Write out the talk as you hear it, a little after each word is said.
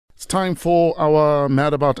It's time for our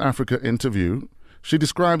Mad About Africa interview. She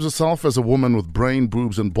describes herself as a woman with brain,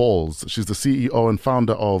 boobs and balls. She's the CEO and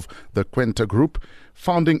founder of the Kwenta Group,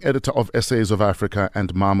 founding editor of Essays of Africa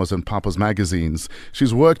and Mamas and Papas magazines.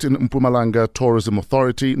 She's worked in Mpumalanga Tourism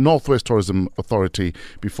Authority, Northwest Tourism Authority,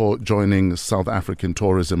 before joining South African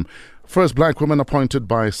Tourism. First black woman appointed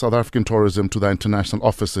by South African Tourism to their international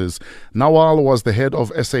offices. Nawaal was the head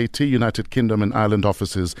of SAT United Kingdom and Ireland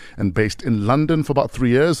offices and based in London for about 3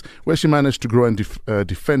 years, where she managed to grow and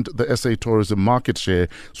defend the SA tourism market share,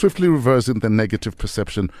 swiftly reversing the negative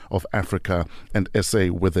perception of Africa and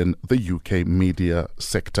SA within the UK media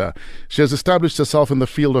sector. She has established herself in the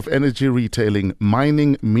field of energy retailing,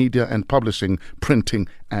 mining, media and publishing, printing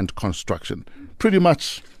and construction. Pretty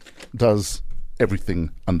much does everything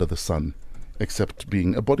under the sun except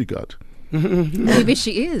being a bodyguard. Maybe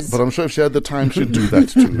she is. But I'm sure if she had the time, she'd do that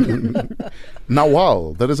too.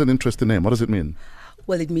 Nawaal, that is an interesting name. What does it mean?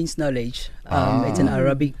 Well, it means knowledge. It's an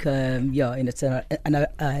Arabic, and it's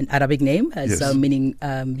an Arabic name, so meaning,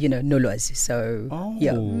 knowledge. So,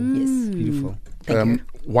 yes. Beautiful. Thank you.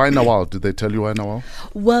 Why Nawaal? Did they tell you why Nawaal?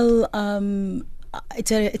 Well,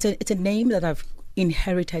 it's a name that I've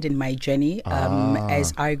inherited in my journey.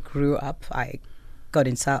 As I grew up, I got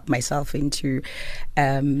myself into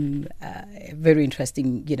a very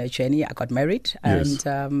interesting, journey. I got married and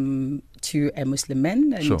to a Muslim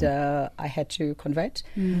man, and I had to convert.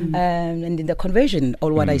 And in the conversion,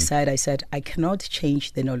 I said, I cannot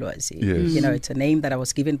change the Nolozi. Yes. It's a name that I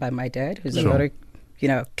was given by my dad, who's a very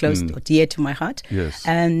close or dear to my heart. Yes.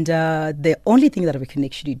 And the only thing that we can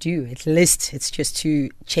actually do, at least, it's just to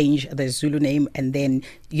change the Zulu name and then,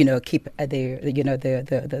 keep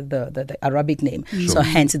the Arabic name. So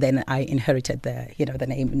hence then I inherited the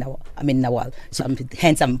name Nawaal. So I'm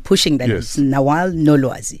pushing that it's Nawaal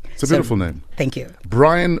Noloazi. It's a beautiful name. Thank you.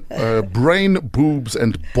 Brain, boobs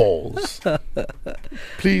and balls.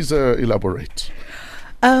 Please elaborate.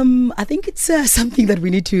 I think it's something that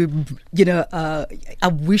we need to, I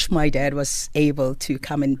wish my dad was able to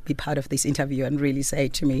come and be part of this interview and really say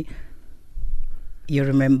to me, you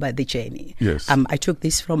remember the journey. Yes. I took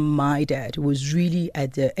this from my dad, who was really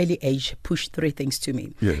at the early age pushed three things to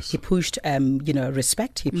me. Yes. He pushed,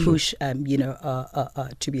 respect. He pushed,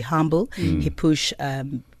 to be humble. He pushed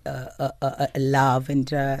love,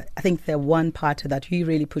 and I think the one part that he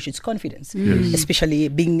really pushes confidence, especially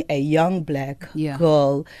being a young black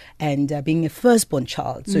girl and being a firstborn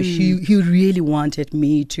child. So he really wanted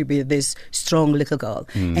me to be this strong little girl.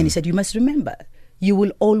 And he said, you must remember, you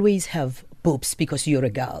will always have boobs because you're a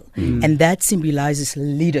girl, and that symbolizes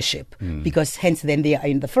leadership, because hence then they are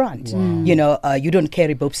in the front. You don't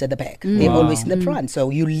carry boobs at the back, they're always in the front, so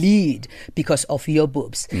you lead because of your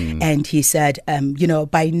boobs. And he said,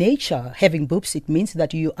 by nature, having boobs, it means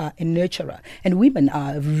that you are a nurturer, and women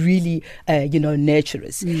are really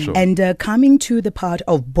nurturers. And coming to the part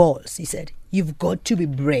of balls, he said, you've got to be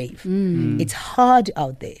brave. It's hard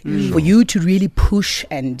out there for you to really push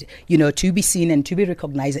and, to be seen and to be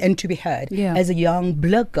recognized and to be heard. As a young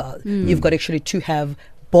black girl, you've got actually to have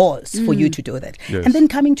balls for you to do that. Yes. And then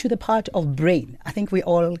coming to the part of brain, I think we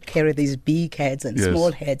all carry these big heads and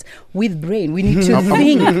small heads. With brain, we need to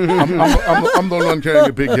think. I'm the one carrying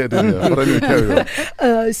a big head in here, but I need to carry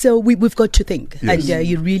on. So we've got to think. Yes. And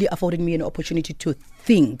you're really affording me an opportunity to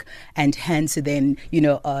think, and hence then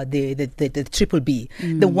the triple B.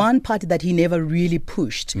 The one part that he never really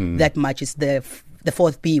pushed that much is the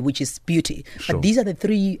fourth B, which is beauty. But these are the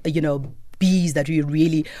three B's that we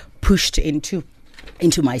really pushed into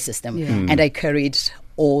my system, and I carried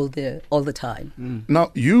all the time. Now,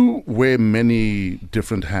 you wear many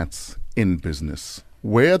different hats in business.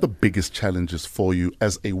 Where are the biggest challenges for you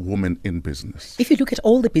as a woman in business? If you look at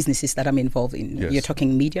all the businesses that I'm involved in, you're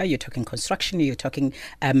talking media, you're talking construction, you're talking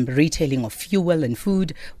retailing of fuel and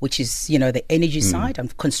food, which is, the energy side,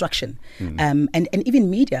 and construction. And even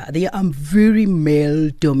media, they are very male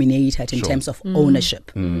dominated in terms of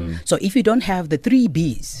ownership. So if you don't have the three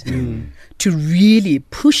B's to really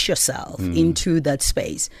push yourself into that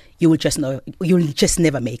space, you'll just never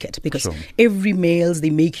make it, because every males, they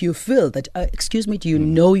make you feel that, excuse me, do you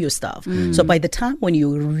know your stuff? So by the time when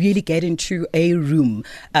you really get into a room,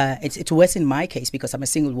 it's worse in my case because I'm a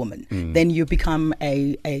single woman, then you become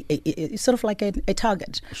a sort of like a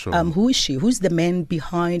target. Who is she? Who's the man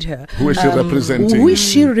behind her? Who is she representing? Who is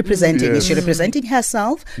she representing? Yes. Is she representing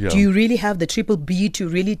herself? Do you really have the triple B to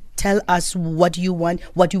really tell us what you want,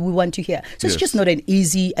 what do we want to hear? So it's just not an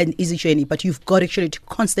easy journey, but you've got actually to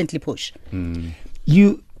constantly push.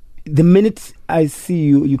 The minute I see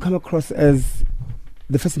you, you come across as,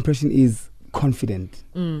 the first impression is confident,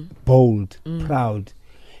 bold, proud,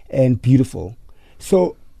 and beautiful.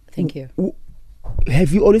 So Thank you.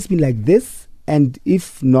 Have you always been like this? And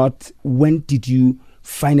if not, when did you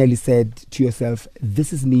finally said to yourself,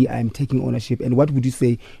 this is me, I'm taking ownership? And what would you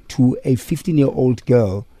say to a 15-year-old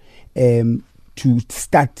girl to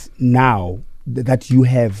start now that you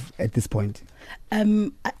have at this point?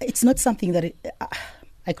 It's not something that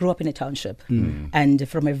I grew up in a township and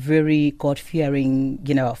from a very God-fearing,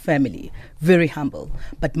 family, very humble.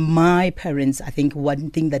 But my parents, I think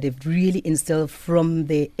one thing that they've really instilled from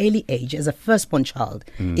the early age as a firstborn child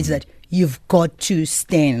is that you've got to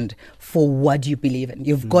stand for what you believe in.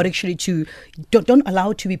 You've got actually to, don't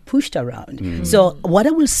allow it to be pushed around. So what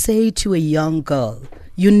I will say to a young girl,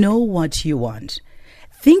 you know what you want.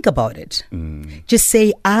 Think about it. Just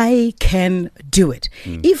say, I can do it.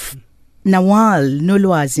 If Nawaal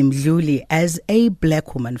Mdluli, as a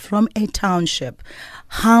black woman from a township,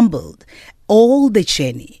 humbled all the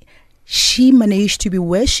journey, she managed to be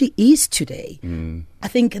where she is today. I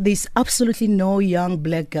think there's absolutely no young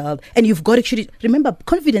black girl, and you've got to actually remember,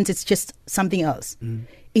 confidence is just something else.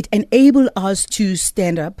 It enables us to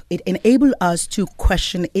stand up. It enables us to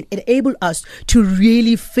question. It enables us to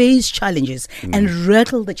really face challenges and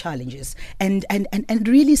rattle the challenges and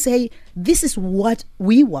really say, this is what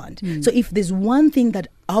we want. So if there's one thing that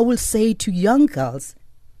I will say to young girls,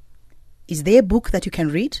 is there a book that you can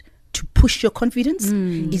read to push your confidence?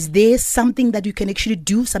 Is there something that you can actually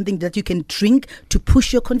do, something that you can drink to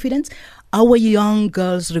push your confidence? Our young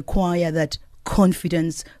girls require that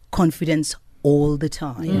confidence all the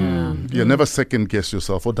time. Yeah, never second guess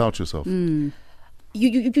yourself or doubt yourself. You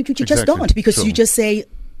just don't, because you just say,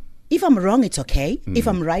 if I'm wrong, it's okay. If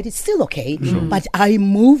I'm right, it's still okay. But I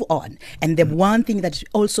move on. And the one thing that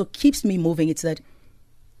also keeps me moving is that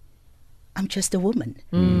I'm just a woman.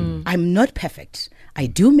 I'm not perfect. I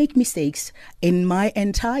do make mistakes in my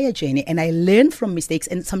entire journey, and I learn from mistakes,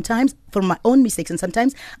 and sometimes from my own mistakes, and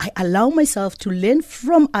sometimes I allow myself to learn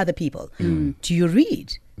from other people. Do you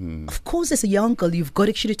read? Of course, as a young girl, you've got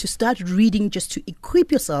actually to start reading just to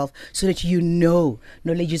equip yourself so that you know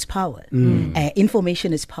knowledge is power,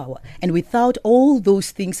 information is power. And without all those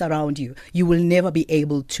things around you, you will never be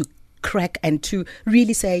able to crack and to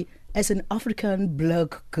really say, as an African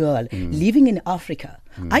black girl living in Africa,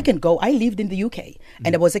 I lived in the UK,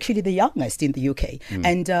 and I was actually the youngest in the UK.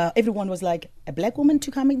 And everyone was like, a black woman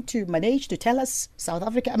to come in to manage to tell us South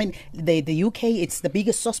Africa. I mean, the UK, it's the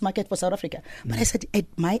biggest sauce market for South Africa. But I said, at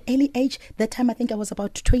my early age, that time I think I was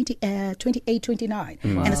about 28, 29.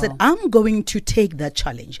 And I said, I'm going to take that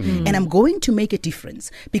challenge and I'm going to make a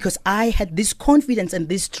difference, because I had this confidence and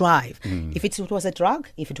this drive. If it was a drug,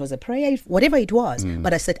 if it was a prayer, whatever it was.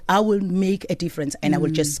 But I said, I will make a difference, and I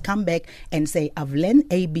will just come back and say, I've learned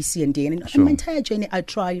A, B, C, and D. And in my entire journey, I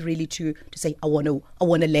try really to say, I want to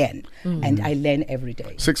learn. And I learn every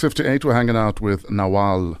day. 6:58, we're hanging out with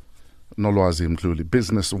Nawaal Mdluli,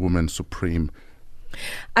 businesswoman supreme.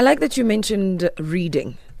 I like that you mentioned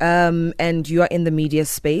reading, and you are in the media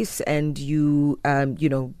space, and you,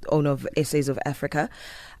 owner of Essays of Africa.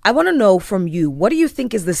 I want to know from you, what do you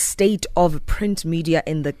think is the state of print media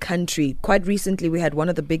in the country? Quite recently, we had one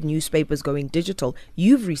of the big newspapers going digital.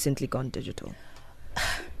 You've recently gone digital.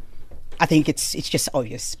 I think it's just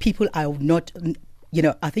obvious. People are not...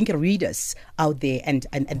 I think readers out there and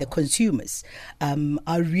the consumers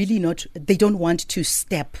are really not, they don't want to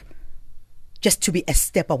step, just to be a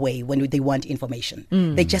step away when they want information.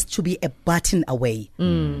 They just to be a button away.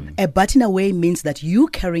 A button away means that you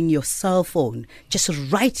carrying your cell phone just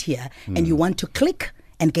right here and you want to click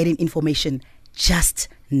and get information just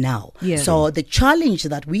now. So the challenge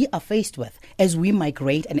that we are faced with as we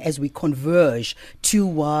migrate and as we converge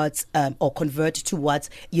towards convert towards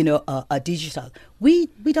digital, we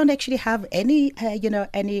don't actually have any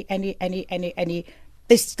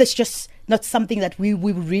That's just not something that we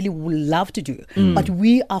really would love to do. But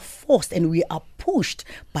we are forced and we are pushed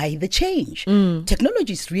by the change.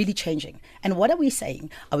 Technology is really changing. And what are we saying?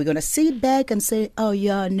 Are we going to sit back and say, oh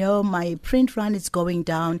yeah, no, my print run is going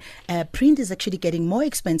down. Print is actually getting more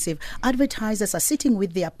expensive. Advertisers are sitting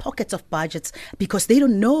with their pockets of budgets because they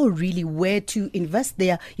don't know really where to invest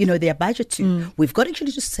their budget to. We've got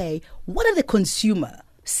actually to say, what are the consumer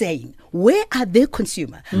saying? Where are their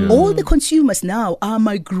consumer? All the consumers now are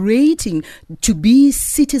migrating to be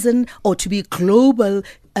citizen or to be global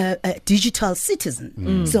digital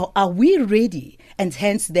citizen. So are we ready? And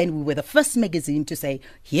hence then we were the first magazine to say,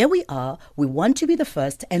 here we are, we want to be the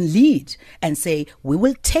first and lead and say, we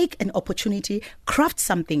will take an opportunity, craft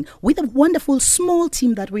something with a wonderful small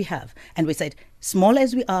team that we have. And we said, small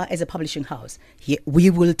as we are as a publishing house, here,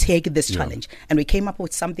 we will take this challenge. And we came up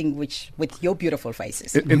with something which, with your beautiful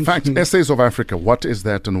faces. In fact, Essays of Africa, what is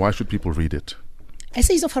that and why should people read it?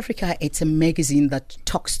 Essays of Africa, it's a magazine that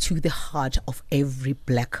talks to the heart of every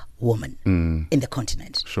black woman in the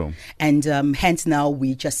continent. Sure. And hence now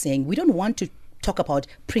we're just saying we don't want to talk about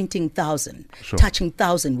printing 1,000, Sure. touching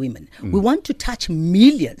 1,000 women. We want to touch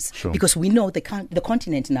millions Sure. because we know the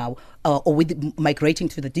continent now, or with migrating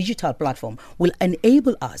to the digital platform, will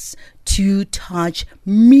enable us to touch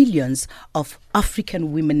millions of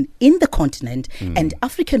African women in the continent and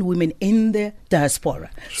African women in the diaspora.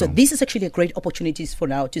 Sure. So this is actually a great opportunity for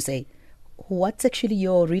now to say, what's actually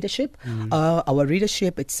your readership? Our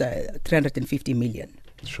readership, it's 350 million.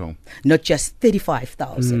 Sure. Not just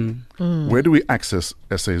 35,000. Where do we access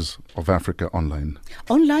Essays of Africa online?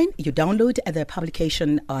 Online, you download the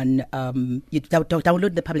publication on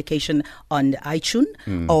download the publication on iTunes,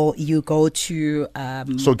 or you go to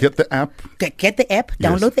So get the app. get the app,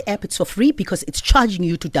 download the app. It's for free because it's charging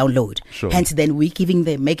you to download. Sure. Hence, then we're giving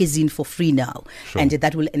the magazine for free now, Sure. and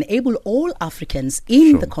that will enable all Africans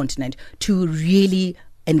in Sure. the continent to really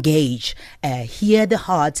engage, hear the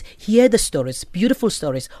hearts, hear the stories, beautiful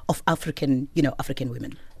stories of African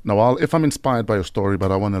women. Nawaal, if I'm inspired by your story,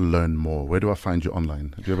 but I want to learn more, where do I find you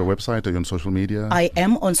online? Do you have a website? Are you on social media? I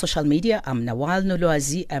am on social media. I'm Nawaal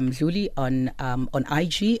Mdluli on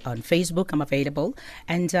IG, on Facebook. I'm available,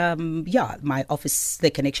 and my office. They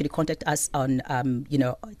can actually contact us on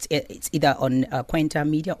it's either on Kwenta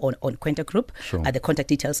Media or on Kwenta Group. Sure. The contact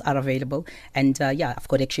details are available, and I've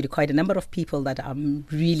got actually quite a number of people that I'm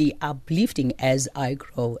really uplifting as I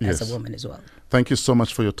grow as a woman as well. Thank you so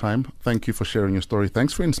much for your time. Thank you for sharing your story.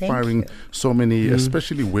 Thanks for inspiring so many,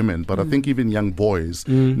 especially women, but I think even young boys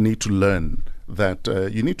need to learn that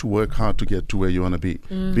you need to work hard to get to where you want to be.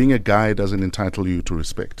 Being a guy doesn't entitle you to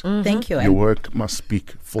respect. Thank you. Your work must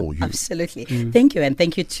speak for you. Absolutely. Thank you. And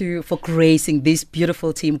thank you for gracing this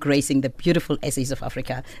beautiful team, gracing the beautiful Essays of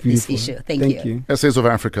Africa, this issue. Thank you. Essays of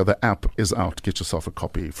Africa, the app is out. Get yourself a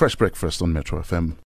copy. Fresh Breakfast on Metro FM.